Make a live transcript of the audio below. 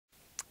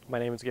My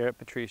name is Garrett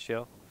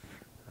Patricio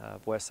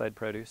of Westside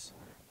Produce.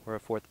 We're a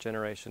fourth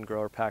generation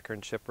grower, packer,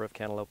 and shipper of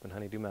cantaloupe and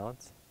honeydew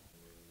melons.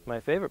 My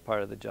favorite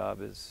part of the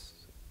job is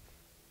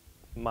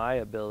my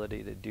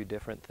ability to do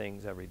different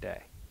things every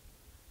day.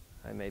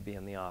 I may be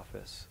in the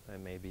office, I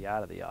may be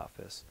out of the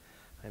office,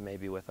 I may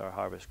be with our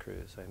harvest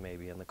crews, I may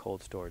be in the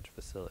cold storage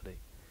facility.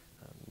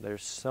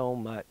 There's so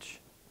much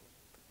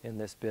in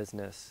this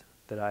business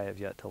that I have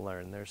yet to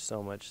learn. There's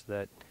so much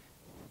that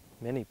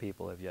many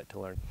people have yet to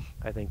learn.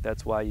 I think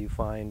that's why you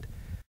find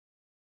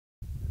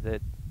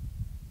that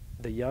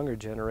the younger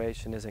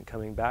generation isn't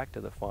coming back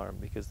to the farm,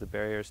 because the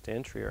barriers to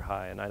entry are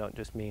high. And I don't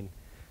just mean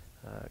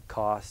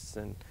costs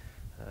and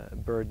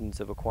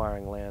burdens of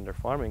acquiring land or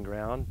farming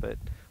ground, but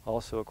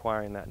also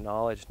acquiring that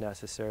knowledge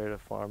necessary to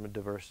farm a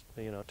diverse,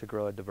 to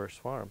grow a diverse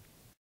farm.